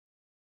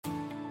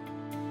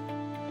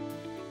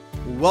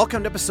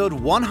Welcome to episode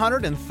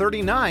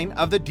 139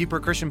 of the Deeper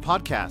Christian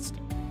Podcast.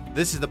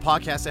 This is the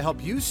podcast to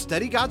help you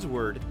study God's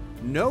Word,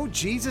 know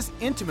Jesus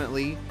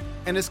intimately,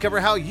 and discover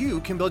how you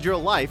can build your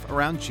life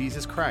around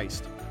Jesus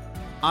Christ.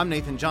 I'm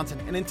Nathan Johnson,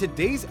 and in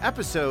today's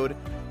episode,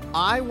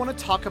 I want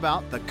to talk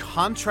about the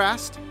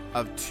contrast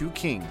of two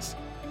kings.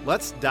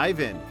 Let's dive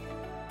in.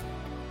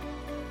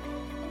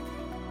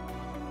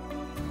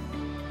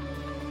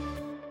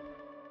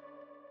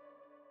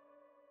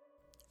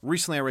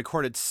 Recently, I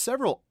recorded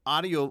several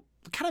audio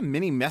kind of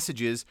mini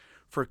messages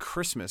for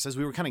Christmas as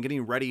we were kind of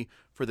getting ready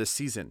for this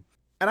season.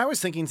 And I was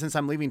thinking, since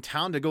I'm leaving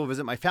town to go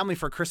visit my family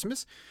for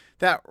Christmas,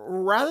 that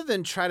rather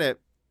than try to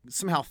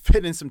somehow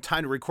fit in some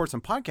time to record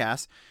some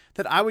podcasts,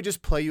 that I would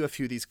just play you a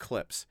few of these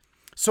clips.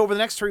 So over the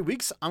next 3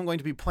 weeks, I'm going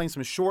to be playing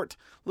some short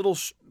little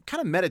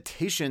kind of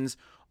meditations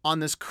on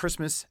this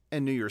Christmas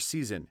and New Year's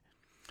season.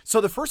 So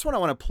the first one I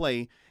want to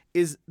play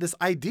is this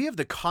idea of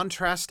the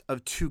contrast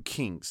of two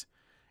kings.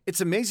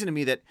 It's amazing to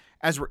me that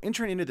as we're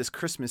entering into this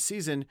Christmas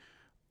season,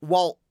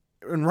 while,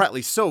 and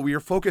rightly so, we are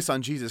focused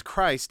on Jesus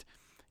Christ,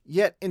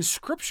 yet in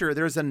Scripture,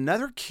 there's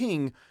another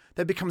king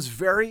that becomes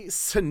very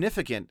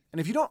significant. And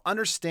if you don't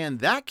understand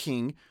that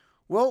king,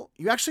 well,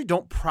 you actually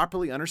don't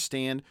properly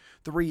understand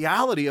the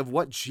reality of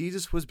what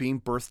Jesus was being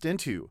birthed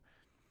into.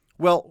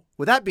 Well,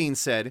 with that being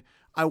said,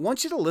 I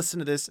want you to listen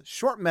to this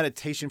short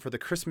meditation for the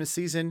Christmas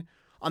season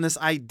on this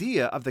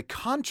idea of the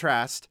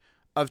contrast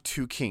of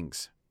two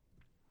kings.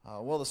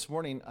 Well, this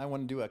morning I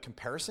want to do a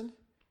comparison.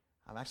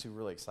 I'm actually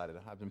really excited.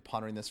 I've been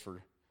pondering this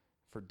for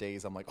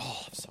days. I'm like,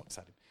 oh, I'm so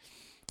excited.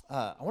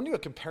 I want to do a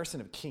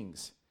comparison of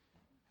kings.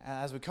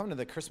 As we come to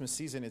the Christmas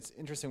season, it's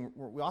interesting.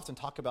 We often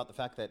talk about the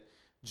fact that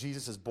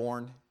Jesus is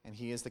born and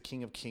he is the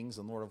King of Kings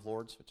and Lord of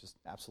Lords, which is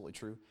absolutely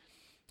true.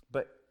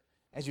 But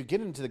as you get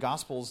into the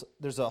Gospels,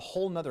 there's a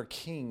whole nother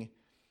king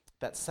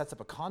that sets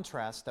up a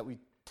contrast that we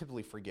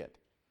typically forget.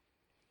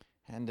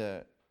 And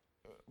I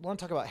want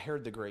to talk about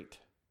Herod the Great.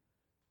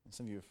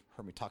 Some of you have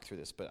heard me talk through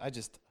this, but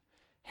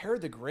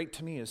Herod the Great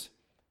to me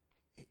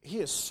he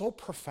is so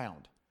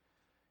profound.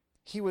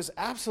 He was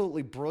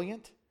absolutely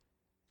brilliant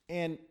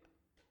and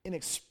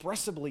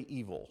inexpressibly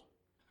evil.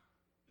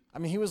 I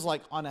mean, he was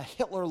like on a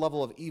Hitler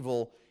level of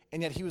evil,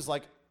 and yet he was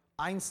like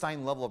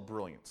Einstein level of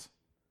brilliance.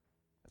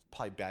 That's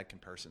probably bad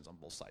comparisons on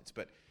both sides,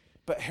 but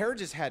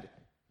Herod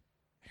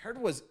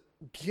was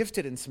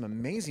gifted in some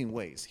amazing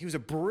ways. He was a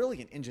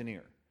brilliant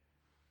engineer.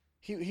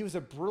 He was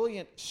a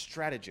brilliant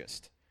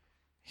strategist.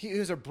 He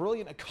was a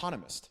brilliant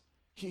economist.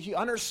 He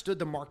understood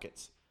the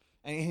markets,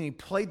 and he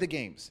played the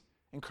games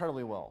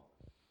incredibly well.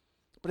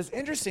 But it's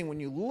interesting when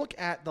you look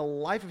at the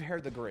life of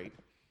Herod the Great,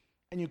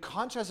 and you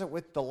contrast it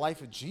with the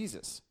life of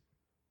Jesus,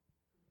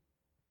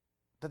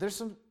 that there's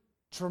some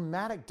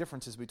dramatic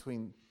differences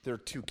between their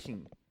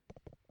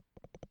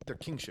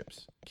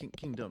kingships,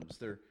 kingdoms,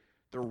 their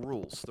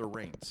rules, their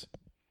reigns.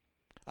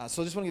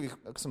 So I just want to give you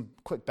some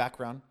quick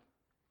background.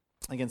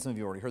 Again, some of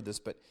you already heard this,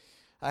 but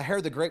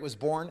Herod the Great was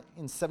born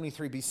in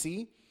 73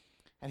 BC,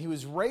 and he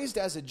was raised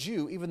as a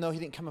Jew, even though he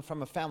didn't come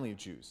from a family of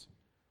Jews.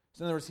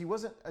 So in other words, he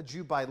wasn't a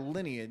Jew by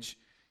lineage,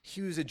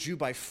 he was a Jew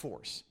by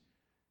force.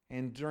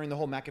 And during the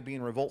whole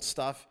Maccabean revolt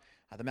stuff,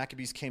 the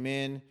Maccabees came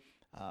in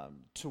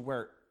to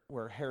where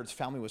Herod's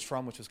family was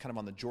from, which was kind of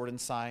on the Jordan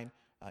side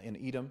in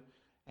Edom,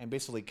 and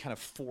basically kind of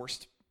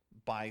forced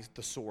by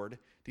the sword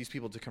these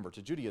people to convert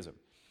to Judaism.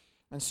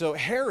 And so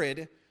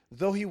Herod,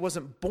 though he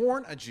wasn't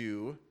born a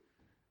Jew,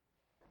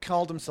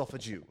 called himself a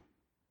Jew.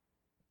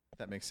 If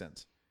that makes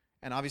sense.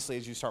 And obviously,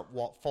 as you start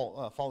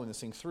following this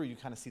thing through, you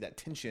kind of see that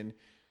tension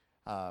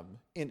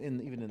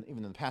even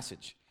in the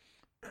passage.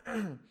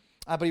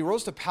 But he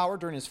rose to power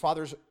during his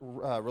father's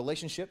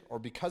relationship, or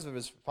because of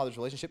his father's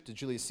relationship to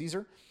Julius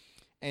Caesar.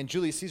 And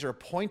Julius Caesar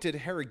appointed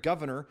Herod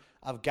governor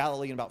of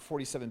Galilee in about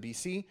 47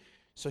 BC.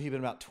 So he'd been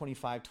about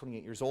 25,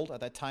 28 years old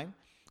at that time.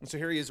 And so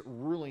here he is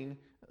ruling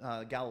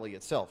Galilee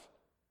itself.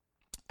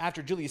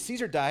 After Julius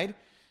Caesar died,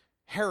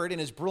 Herod, in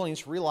his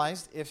brilliance,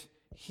 realized if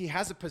he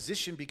has a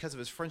position because of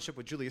his friendship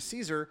with Julius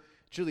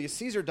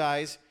Caesar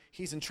dies,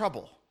 he's in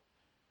trouble,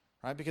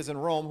 right? Because in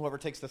Rome, whoever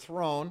takes the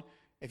throne,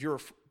 if you're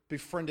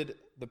befriended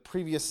the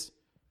previous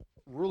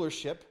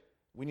rulership,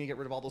 we need to get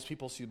rid of all those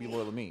people so you'll be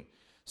loyal to me.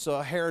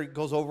 So Herod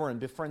goes over and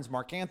befriends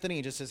Mark Antony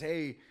and just says,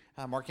 hey,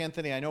 Mark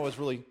Antony, I know is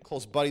really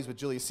close buddies with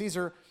Julius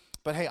Caesar,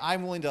 but hey,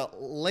 I'm willing to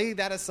lay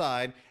that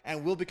aside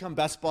and we'll become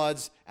best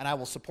buds and I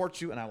will support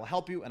you and I will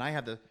help you and I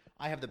have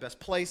the best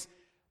place.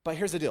 But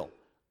here's the deal.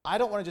 I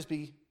don't want to just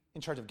be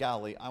in charge of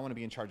Galilee. I want to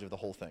be in charge of the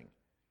whole thing.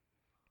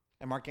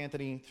 And Mark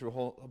Antony,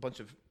 through a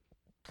bunch of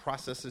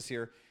processes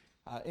here,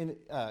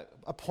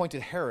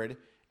 appointed Herod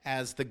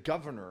as the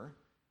governor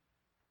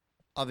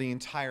of the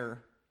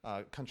entire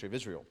country of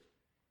Israel,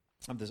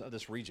 of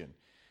this region.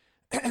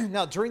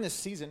 Now, during this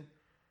season,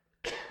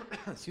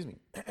 excuse me,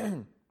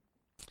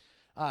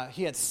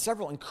 he had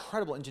several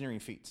incredible engineering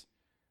feats.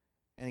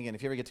 And again,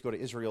 if you ever get to go to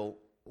Israel,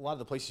 a lot of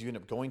the places you end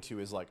up going to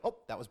is like, oh,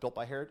 that was built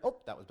by Herod. Oh,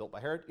 that was built by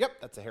Herod. Yep,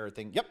 that's a Herod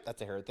thing. Yep,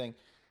 that's a Herod thing.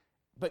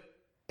 But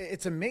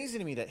it's amazing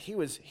to me that he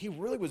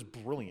really was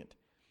brilliant.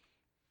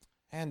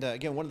 And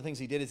again, one of the things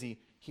he did is he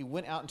he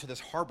went out into this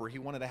harbor. He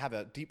wanted to have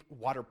a deep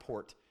water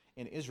port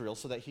in Israel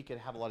so that he could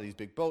have a lot of these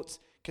big boats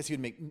because he'd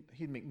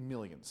make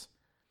millions.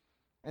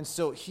 And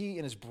so he,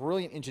 in his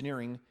brilliant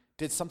engineering,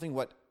 did something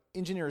what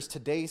engineers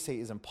today say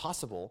is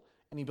impossible,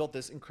 and he built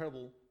this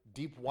incredible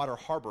deep water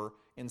harbor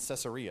in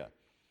Caesarea.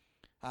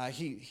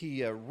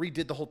 He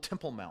redid the whole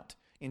Temple Mount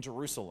in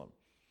Jerusalem.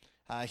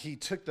 He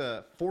took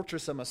the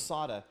fortress of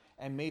Masada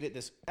and made it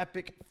this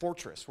epic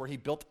fortress where he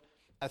built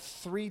a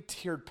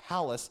 3-tiered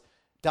palace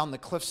down the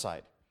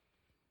cliffside.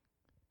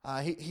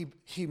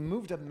 He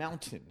moved a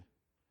mountain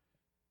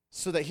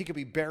so that he could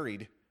be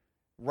buried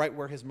right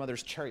where his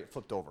mother's chariot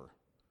flipped over.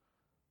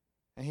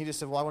 And he just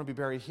said, well, I want to be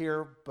buried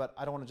here, but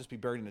I don't want to just be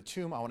buried in a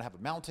tomb. I want to have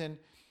a mountain.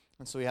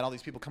 And so he had all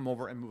these people come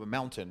over and move a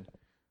mountain,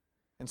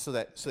 and so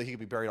that he could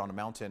be buried on a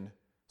mountain,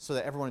 so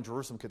that everyone in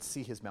Jerusalem could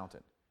see his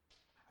mountain.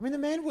 I mean, the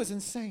man was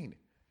insane,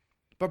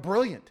 but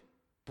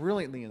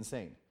brilliantly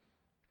insane.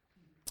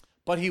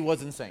 But he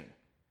was insane.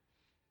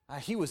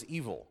 He was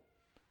evil.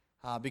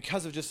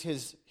 Because of just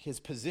his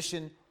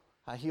position,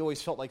 he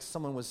always felt like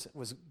someone was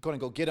going to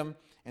go get him,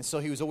 and so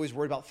he was always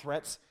worried about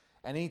threats.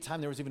 And anytime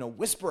there was even a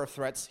whisper of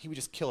threats, he would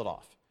just kill it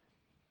off.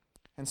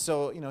 And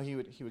so, he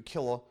would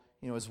kill,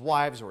 his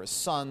wives or his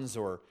sons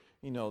or,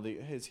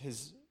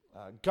 his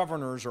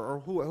governors or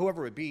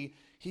whoever it would be.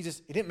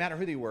 It didn't matter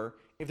who they were.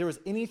 If there was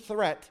any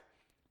threat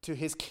to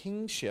his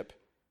kingship,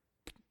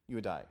 you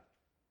would die.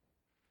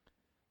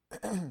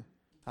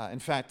 In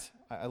fact,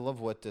 I love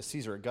what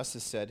Caesar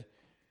Augustus said.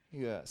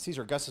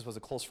 Caesar Augustus was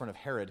a close friend of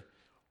Herod,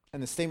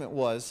 and the statement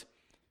was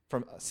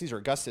from Caesar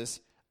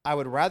Augustus, "I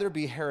would rather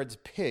be Herod's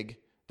pig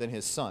than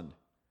his son."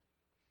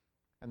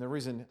 And the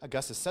reason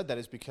Augustus said that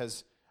is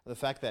because of the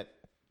fact that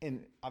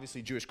in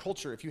obviously Jewish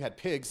culture, if you had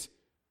pigs,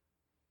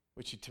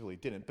 which you typically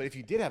didn't, but if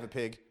you did have a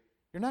pig,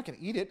 you're not going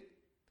to eat it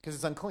because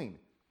it's unclean.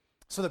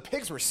 So the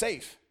pigs were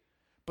safe.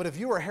 But if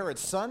you were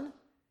Herod's son,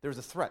 there was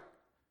a threat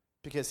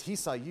because he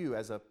saw you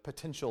as a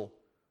potential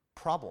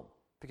problem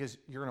because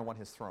you're going to want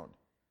his throne.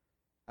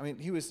 I mean,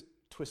 he was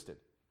twisted.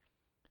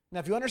 Now,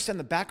 if you understand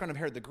the background of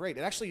Herod the Great,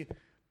 it actually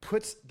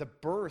puts the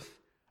birth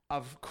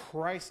of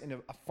Christ in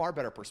a far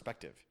better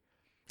perspective.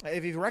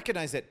 If you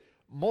recognize that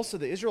most of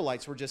the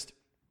Israelites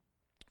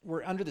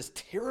were under this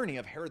tyranny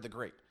of Herod the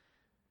Great,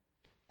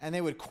 and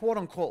they would quote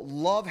unquote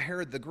love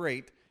Herod the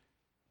Great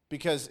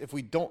because if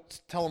we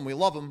don't tell him we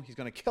love him, he's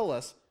going to kill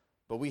us,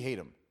 but we hate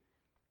him.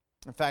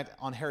 In fact,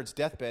 on Herod's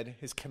deathbed,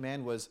 his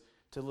command was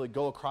to literally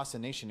go across the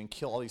nation and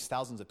kill all these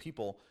thousands of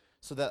people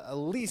so that at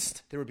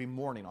least there would be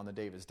mourning on the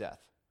day of his death,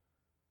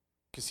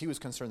 because he was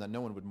concerned that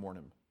no one would mourn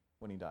him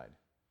when he died.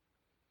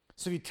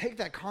 So if you take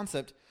that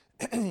concept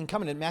and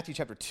come into Matthew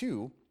chapter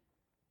 2,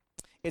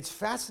 it's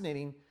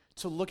fascinating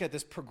to look at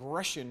this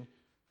progression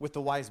with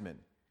the wise men.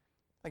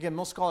 Again,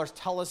 most scholars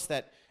tell us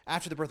that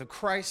after the birth of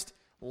Christ,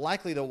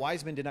 likely the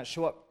wise men did not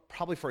show up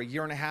probably for a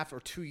year and a half or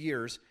 2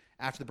 years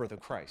after the birth of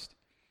Christ.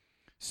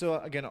 So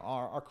again,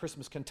 our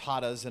Christmas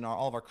cantatas and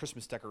all of our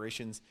Christmas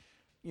decorations,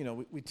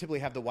 we typically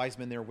have the wise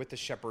men there with the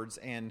shepherds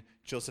and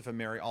Joseph and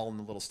Mary all in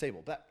the little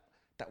stable. That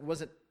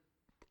wasn't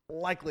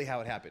likely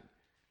how it happened.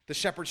 The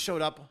shepherds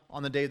showed up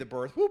on the day of the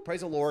birth. Whoo,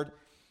 praise the Lord.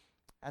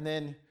 And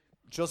then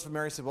Joseph and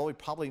Mary said, well, we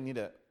probably need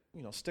to,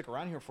 stick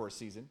around here for a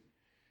season.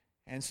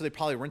 And so they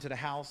probably rented a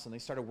house and they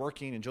started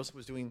working, and Joseph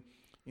was doing,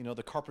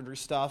 the carpentry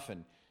stuff.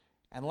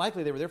 And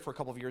likely they were there for a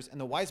couple of years, and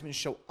the wise men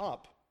show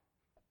up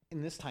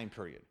in this time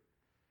period.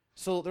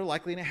 So they're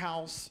likely in a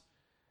house,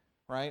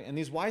 right? And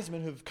these wise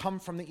men who've come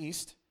from the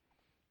east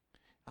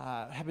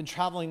have been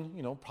traveling,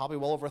 probably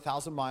well over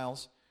 1,000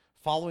 miles,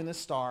 following this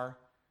star.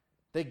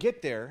 They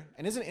get there,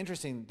 and isn't it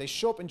interesting? They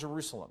show up in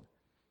Jerusalem.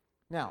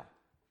 Now,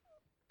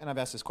 and I've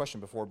asked this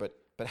question before, but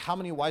how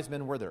many wise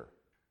men were there?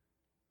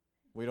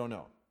 We don't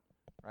know,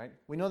 right?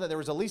 We know that there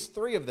was at least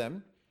 3 of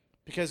them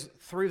because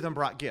 3 of them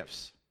brought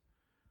gifts: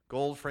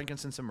 gold,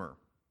 frankincense, and myrrh,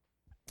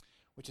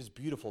 which is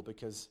beautiful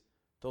because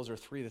those are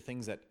 3 of the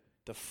things that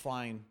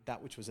define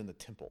that which was in the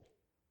temple.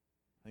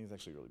 I think it's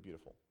actually really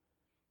beautiful.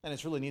 And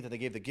it's really neat that they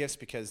gave the gifts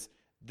because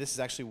this is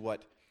actually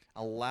what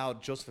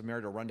allowed Joseph and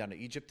Mary to run down to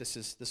Egypt. This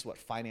is what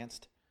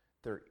financed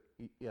their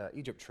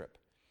Egypt trip.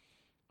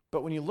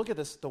 But when you look at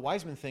this, the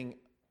wise men thing,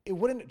 it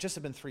wouldn't just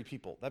have been 3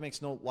 people. That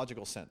makes no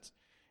logical sense.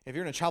 If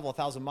you're going to travel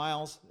 1,000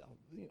 miles,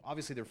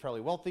 obviously they're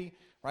fairly wealthy,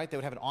 right? They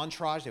would have an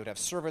entourage. They would have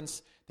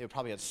servants. They would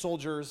probably have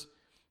soldiers.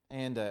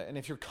 And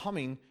if you're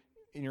coming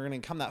and you're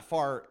going to come that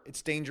far,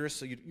 it's dangerous,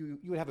 so you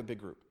would have a big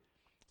group.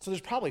 So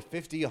there's probably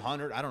 50,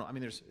 100, I don't know. I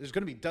mean, there's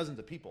going to be dozens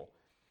of people.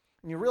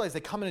 And you realize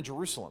they come into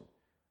Jerusalem,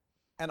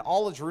 and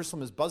all of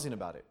Jerusalem is buzzing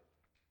about it.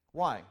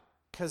 Why?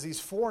 Because these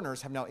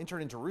foreigners have now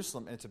entered into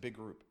Jerusalem, and it's a big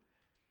group.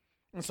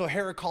 And so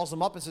Herod calls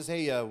them up and says,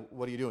 hey,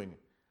 what are you doing?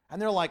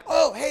 And they're like,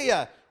 oh,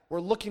 hey,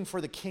 we're looking for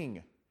the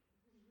king.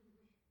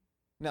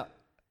 Now,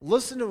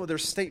 listen to their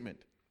statement.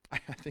 I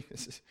think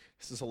this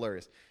is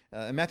hilarious.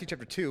 In Matthew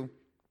chapter 2,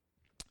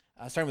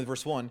 starting with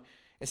verse 1,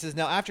 it says,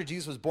 now after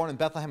Jesus was born in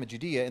Bethlehem of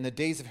Judea in the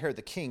days of Herod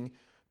the king,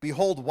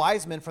 behold,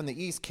 wise men from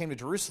the east came to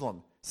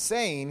Jerusalem,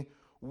 saying,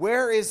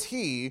 where is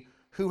he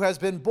who has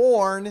been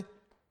born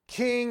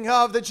King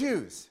of the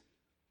Jews?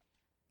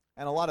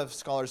 And a lot of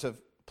scholars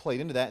have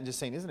played into that and just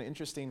saying, isn't it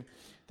interesting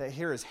that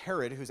here is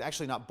Herod, who's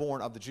actually not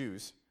born of the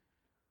Jews.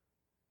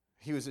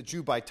 He was a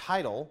Jew by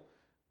title.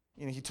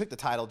 He took the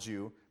title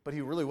Jew, but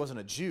he really wasn't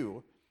a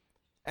Jew.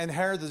 And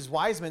Herod, these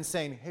wise men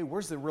saying, hey,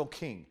 where's the real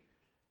king?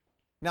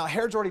 Now,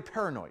 Herod's already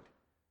paranoid.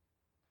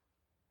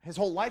 His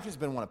whole life has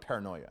been one of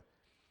paranoia.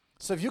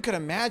 So if you can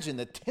imagine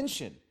the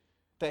tension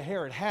that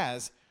Herod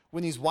has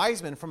when these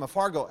wise men from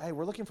afar go, hey,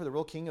 we're looking for the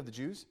real king of the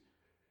Jews,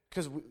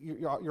 because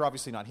you're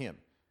obviously not him.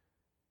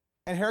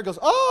 And Herod goes,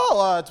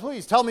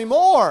 please tell me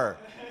more.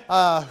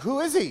 Who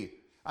is he?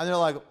 And they're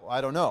like, well,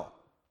 I don't know.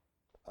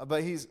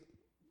 But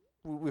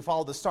we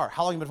followed the star.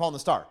 How long have you been following the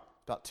star?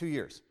 About 2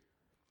 years.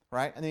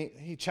 Right? And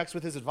he checks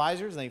with his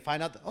advisors, and they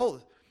find out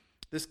that,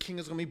 this king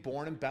is going to be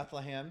born in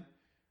Bethlehem.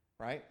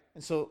 Right?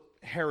 And so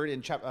Herod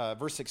in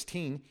verse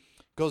 16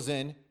 goes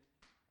in,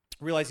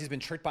 realizes he's been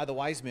tricked by the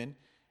wise men,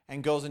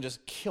 and goes and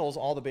just kills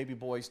all the baby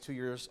boys 2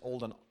 years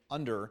old and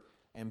under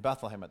in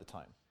Bethlehem at the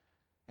time.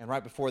 And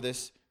right before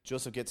this,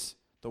 Joseph gets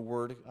the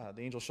word,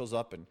 the angel shows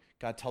up, and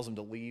God tells him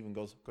to leave and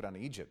go down to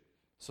Egypt.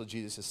 So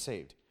Jesus is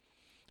saved.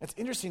 It's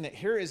interesting that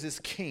here is this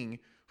king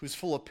who's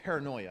full of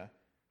paranoia,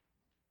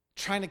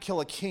 trying to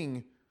kill a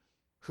king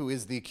who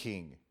is the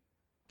king.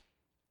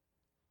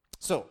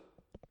 So,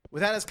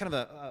 with that as kind of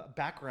a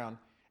background,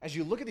 as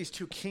you look at these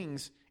two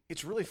kings,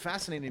 it's really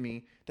fascinating to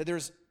me that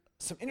there's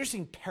some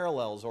interesting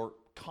parallels, or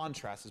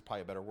contrast is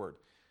probably a better word.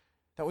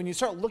 That when you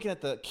start looking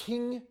at the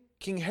King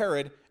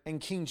Herod and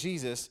King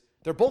Jesus,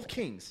 they're both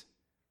kings,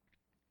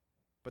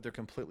 but they're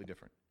completely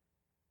different.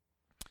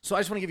 So I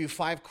just want to give you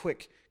 5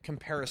 quick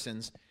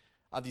comparisons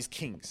of these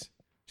kings,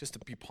 just to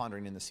be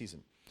pondering in the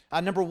season.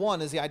 Number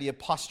 1 is the idea of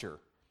posture.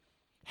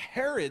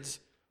 Herod's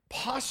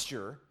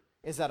posture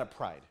is that of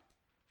pride.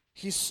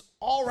 He's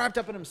all wrapped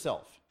up in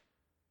himself.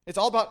 It's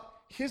all about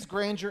his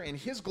grandeur and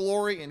his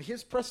glory and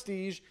his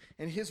prestige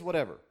and his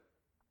whatever.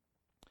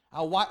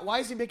 Why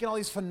is he making all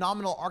these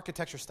phenomenal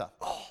architecture stuff?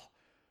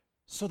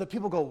 So that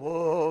people go,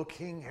 whoa,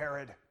 King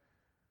Herod.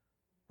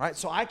 Right?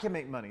 So I can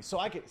make money. It's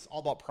all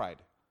about pride.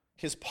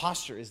 His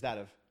posture is that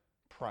of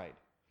pride.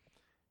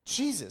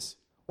 Jesus,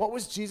 what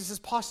was Jesus'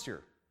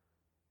 posture?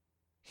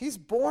 He's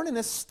born in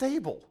a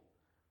stable.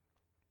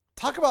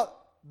 Talk about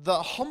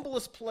the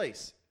humblest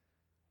place.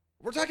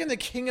 We're talking the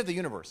King of the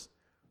universe,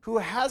 who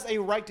has a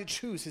right to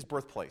choose his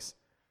birthplace.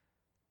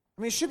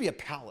 I mean, it should be a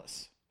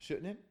palace,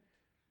 shouldn't it?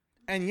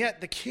 And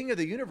yet, the King of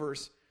the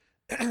universe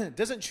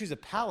doesn't choose a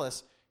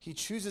palace. He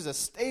chooses a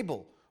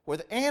stable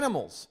with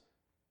animals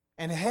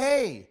and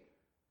hay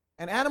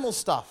and animal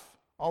stuff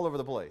all over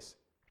the place.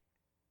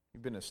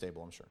 You've been in a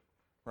stable, I'm sure,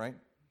 right?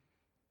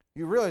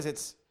 You realize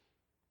it's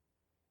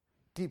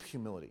deep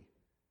humility.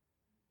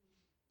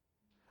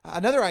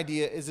 Another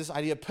idea is this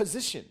idea of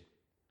position.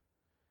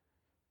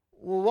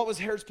 Well, what was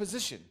Herod's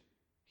position?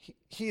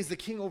 He is the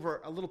king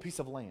over a little piece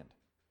of land.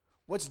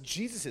 What's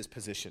Jesus'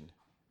 position?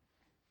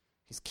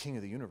 He's king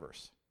of the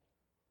universe.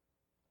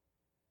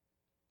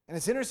 And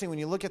it's interesting when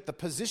you look at the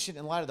position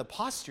in light of the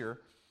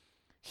posture.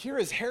 Here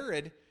is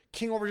Herod,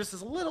 king over just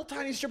this little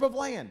tiny strip of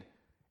land.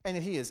 And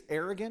he is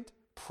arrogant,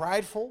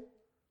 prideful,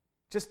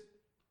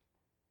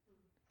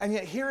 and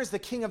yet here is the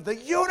king of the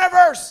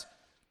universe.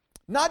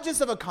 Not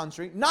just of a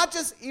country, not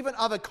just even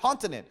of a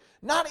continent,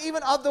 not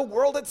even of the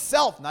world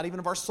itself, not even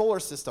of our solar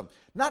system,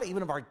 not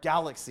even of our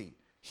galaxy.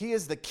 He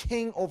is the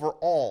king over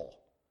all.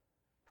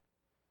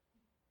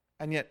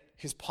 And yet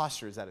his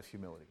posture is that of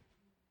humility.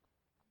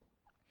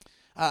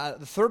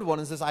 The third one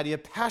is this idea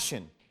of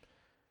passion.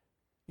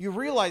 You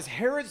realize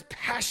Herod's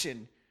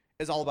passion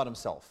is all about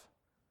himself.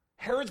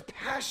 Herod's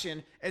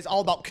passion is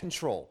all about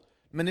control,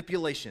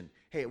 manipulation.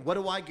 Hey, what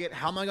do I get?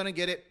 How am I going to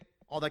get it?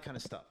 All that kind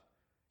of stuff.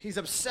 He's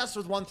obsessed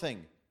with one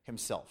thing,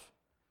 himself.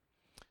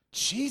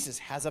 Jesus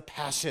has a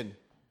passion.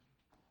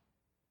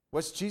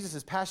 What's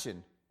Jesus'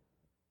 passion?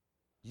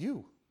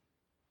 You.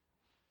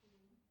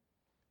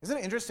 Isn't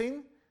it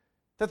interesting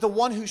that the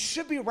one who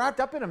should be wrapped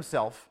up in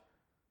himself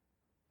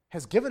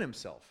has given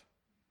himself?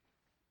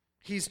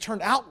 He's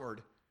turned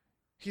outward.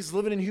 He's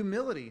living in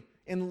humility,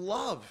 in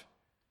love.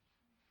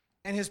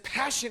 And his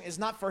passion is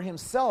not for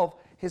himself.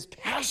 His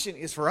passion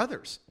is for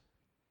others.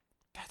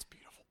 That's beautiful.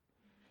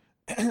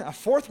 A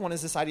fourth one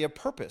is this idea of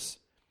purpose.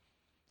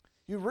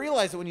 You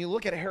realize that when you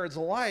look at Herod's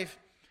life,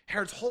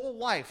 Herod's whole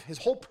life, his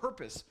whole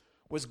purpose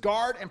was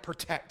guard and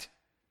protect.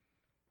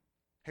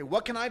 Hey,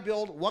 what can I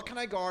build? What can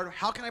I guard?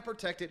 How can I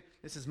protect it?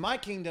 This is my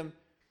kingdom.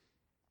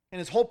 And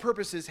his whole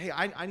purpose is, hey,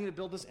 I need to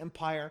build this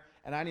empire,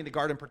 and I need to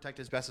guard and protect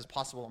it as best as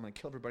possible. I'm going to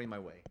kill everybody in my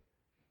way.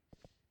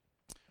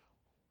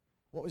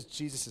 What was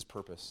Jesus'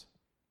 purpose?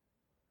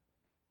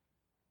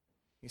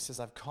 He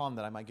says, I've come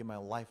that I might give my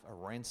life a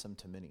ransom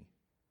to many.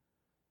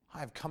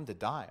 I've come to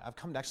die. I've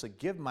come to actually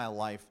give my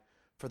life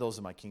for those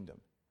in my kingdom.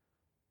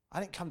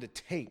 I didn't come to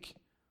take.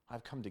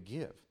 I've come to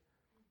give.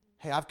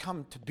 Hey, I've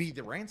come to be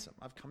the ransom.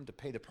 I've come to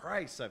pay the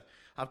price.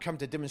 I've come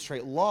to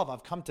demonstrate love.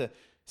 I've come to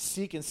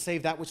seek and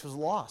save that which was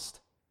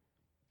lost.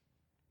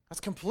 That's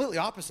completely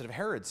opposite of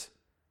Herod's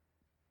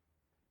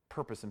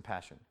purpose and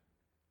passion.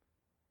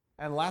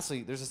 And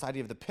lastly, there's this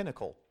idea of the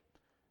pinnacle.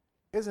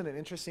 Isn't it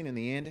interesting? In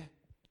the end,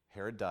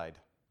 Herod died.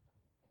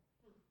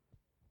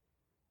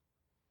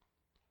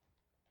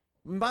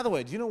 And by the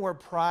way, do you know where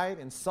pride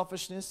and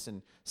selfishness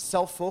and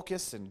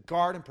self-focus and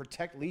guard and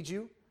protect lead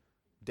you?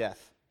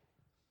 Death.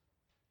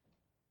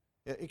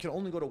 It can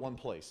only go to one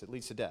place. It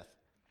leads to death.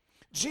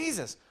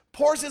 Jesus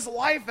pours his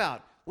life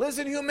out, lives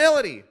in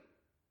humility,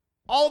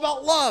 all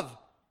about love.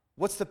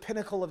 What's the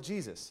pinnacle of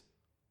Jesus?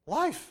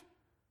 Life.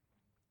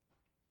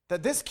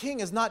 That this king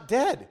is not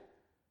dead.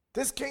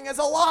 This king is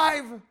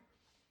alive.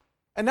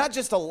 And not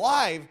just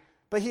alive,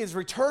 but he is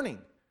returning.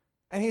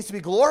 And he is to be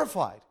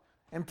glorified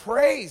and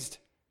praised.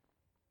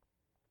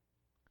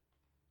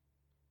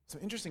 It's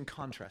an interesting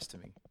contrast to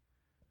me.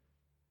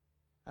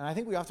 And I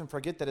think we often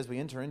forget that as we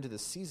enter into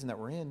this season that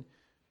we're in,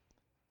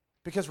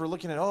 because we're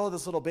looking at,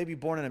 this little baby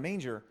born in a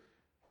manger.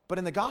 But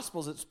in the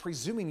Gospels, it's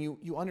presuming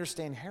you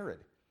understand Herod.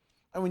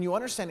 And when you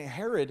understand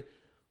Herod,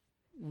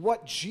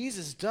 what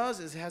Jesus does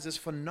is has this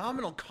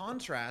phenomenal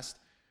contrast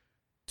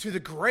to the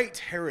great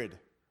Herod,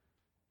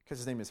 because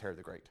his name is Herod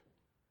the Great.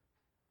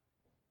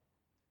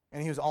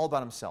 And he was all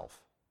about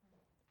himself.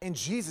 And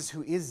Jesus,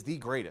 who is the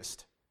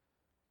greatest,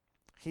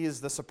 he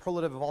is the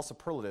superlative of all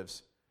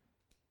superlatives,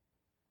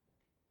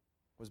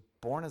 was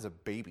born as a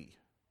baby.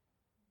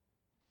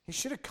 He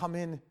should have come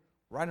in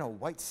riding a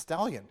white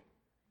stallion.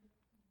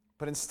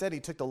 But instead, he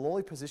took the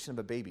lowly position of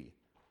a baby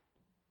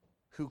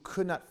who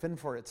could not fend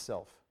for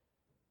itself,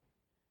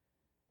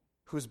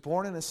 who was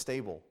born in a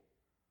stable.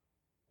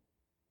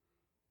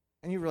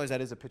 And you realize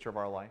that is a picture of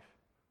our life.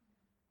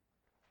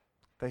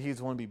 That he's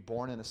the one to be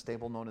born in a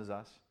stable known as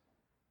us.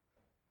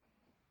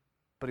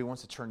 But he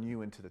wants to turn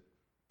you into the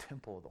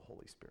temple of the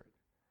Holy Spirit.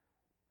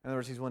 In other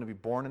words, he's willing to be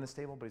born in a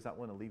stable, but he's not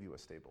willing to leave you a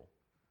stable.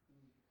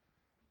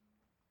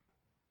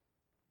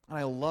 And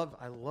I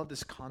love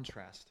this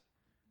contrast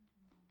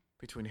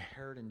between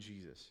Herod and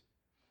Jesus.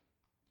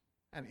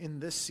 And in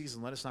this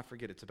season, let us not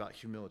forget it's about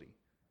humility.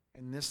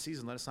 In this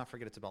season, let us not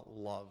forget it's about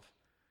love.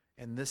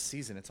 In this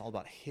season, it's all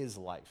about his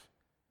life.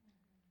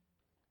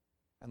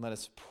 And let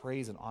us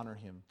praise and honor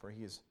him, for it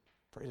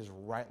is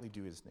rightly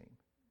due his name.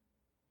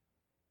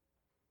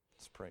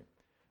 Let's pray.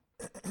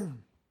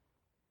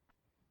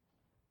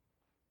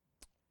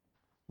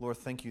 Lord,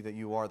 thank you that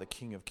you are the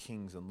King of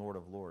kings and Lord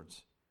of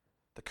lords,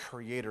 the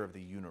creator of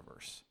the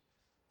universe.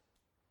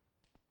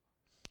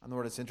 And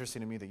Lord, it's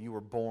interesting to me that you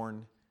were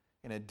born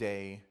in a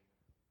day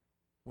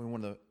when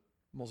one of the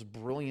most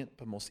brilliant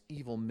but most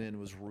evil men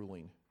was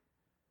ruling.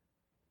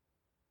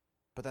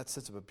 But that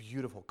sets up a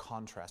beautiful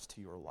contrast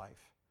to your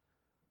life.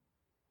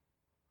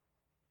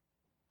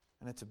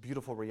 And it's a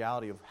beautiful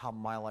reality of how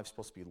my life's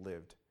supposed to be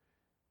lived.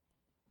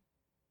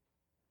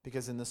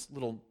 Because in this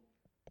little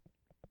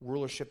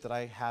rulership that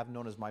I have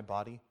known as my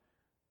body,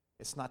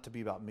 it's not to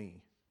be about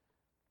me.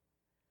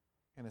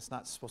 And it's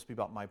not supposed to be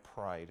about my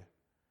pride.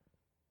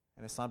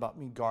 And it's not about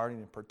me guarding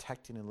and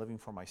protecting and living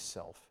for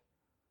myself.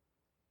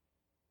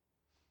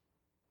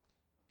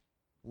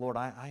 Lord,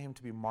 I am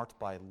to be marked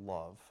by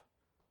love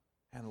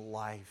and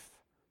life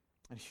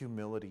and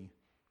humility.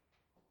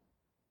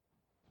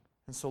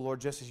 And so, Lord,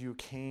 just as you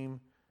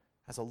came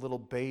as a little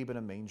babe in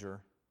a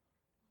manger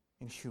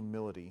in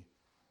humility,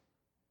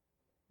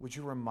 would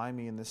you remind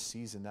me in this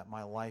season that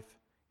my life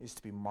is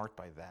to be marked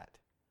by that?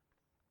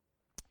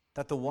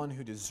 That the one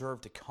who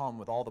deserved to come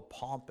with all the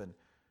pomp and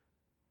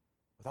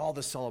with all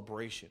the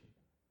celebration,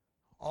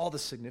 all the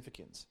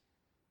significance,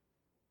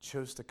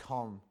 chose to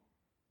come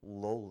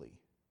lowly.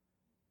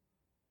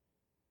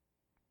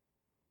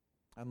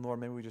 And Lord,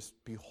 may we just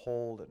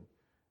behold and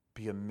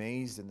be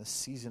amazed in this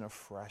season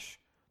afresh,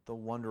 the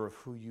wonder of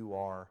who you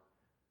are.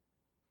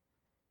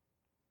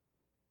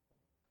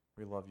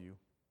 We love you.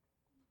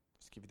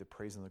 Just give you the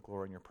praise and the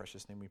glory in your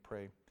precious name we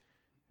pray.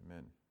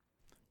 Amen.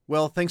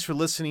 Well, thanks for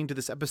listening to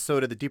this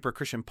episode of the Deeper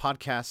Christian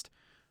Podcast.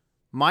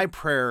 My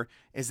prayer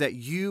is that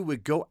you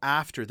would go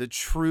after the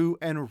true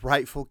and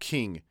rightful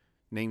King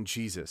named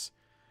Jesus.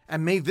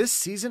 And may this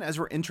season, as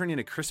we're entering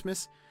into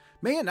Christmas,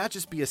 may it not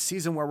just be a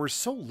season where we're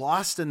so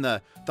lost in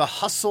the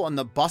hustle and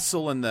the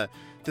bustle and the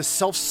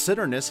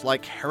self-centeredness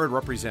like Herod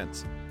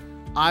represents.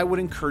 I would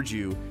encourage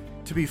you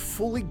to be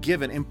fully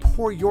given and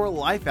pour your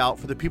life out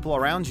for the people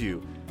around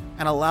you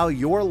and allow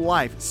your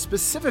life,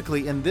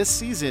 specifically in this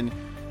season,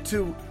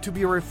 to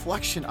be a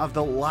reflection of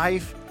the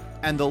life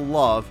and the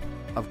love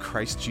of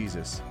Christ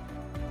Jesus.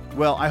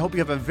 Well, I hope you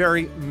have a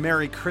very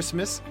Merry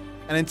Christmas.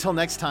 And until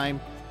next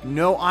time,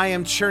 know I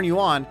am cheering you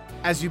on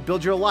as you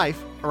build your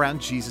life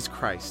around Jesus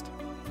Christ.